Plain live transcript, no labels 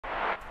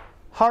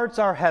Hearts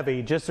are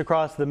heavy just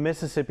across the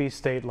Mississippi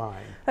state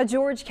line. A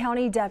George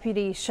County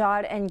deputy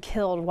shot and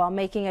killed while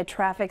making a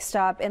traffic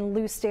stop in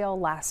Lucedale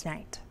last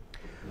night.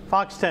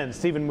 Fox 10's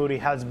Stephen Moody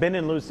has been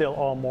in Lucedale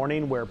all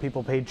morning, where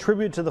people paid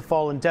tribute to the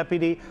fallen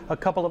deputy a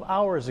couple of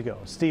hours ago.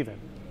 Stephen.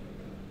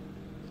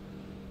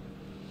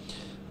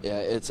 Yeah,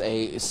 it's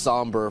a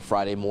somber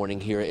Friday morning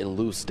here in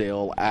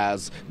Lucedale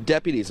as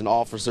deputies and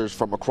officers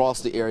from across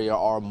the area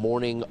are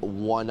mourning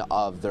one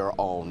of their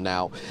own.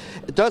 Now,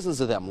 dozens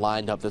of them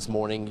lined up this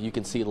morning. You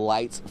can see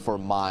lights for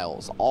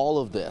miles. All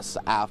of this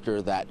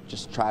after that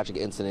just tragic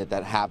incident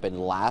that happened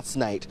last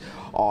night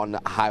on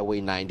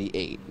Highway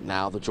 98.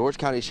 Now, the George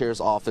County Sheriff's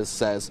Office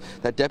says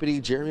that Deputy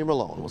Jeremy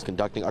Malone was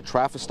conducting a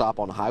traffic stop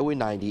on Highway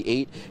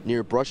 98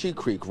 near Brushy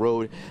Creek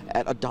Road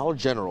at a Dollar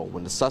General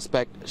when the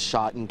suspect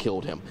shot and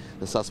killed him.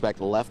 The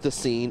suspect left the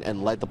scene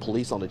and led the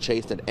police on a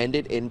chase that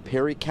ended in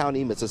Perry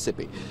County,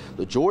 Mississippi.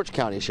 The George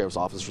County Sheriff's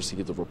Office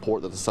received a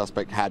report that the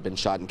suspect had been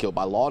shot and killed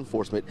by law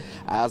enforcement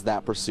as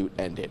that pursuit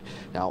ended.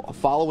 Now,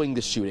 following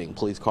the shooting,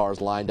 police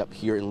cars lined up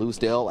here in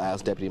Lucedale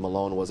as Deputy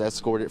Malone was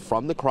escorted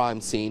from the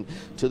crime scene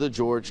to the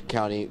George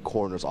County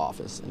Coroner's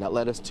Office. And that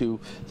led us to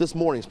this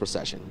morning's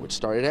procession, which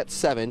started at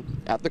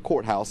 7 at the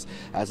courthouse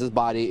as his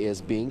body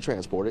is being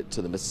transported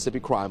to the Mississippi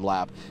Crime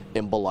Lab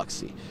in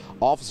Biloxi.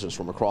 Officers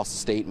from across the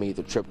state made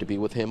the trip to be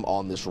with him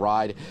on this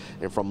ride,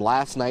 and from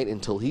last night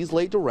until he's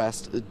laid to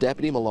rest,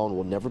 Deputy Malone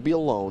will never be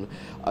alone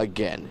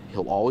again.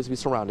 He'll always be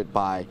surrounded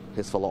by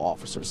his fellow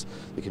officers.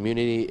 The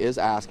community is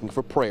asking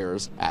for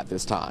prayers at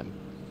this time.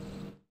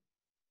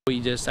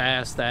 We just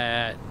ask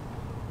that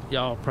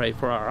y'all pray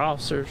for our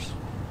officers,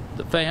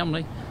 the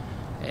family,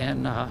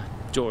 and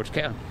George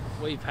County.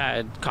 We've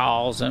had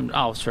calls and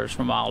officers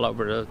from all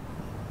over the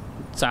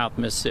South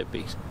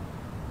Mississippi,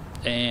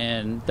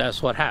 and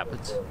that's what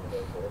happens.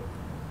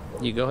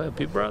 You go help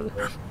your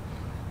brother.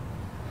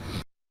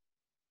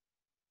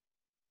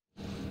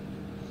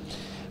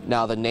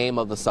 Now, the name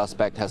of the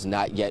suspect has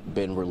not yet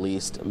been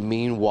released.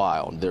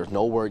 Meanwhile, there's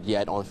no word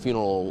yet on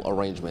funeral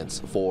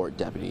arrangements for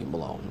Deputy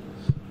Malone.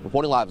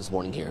 Reporting live this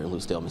morning here in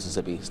Lucedale,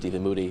 Mississippi,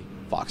 Stephen Moody,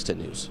 Fox 10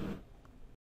 News.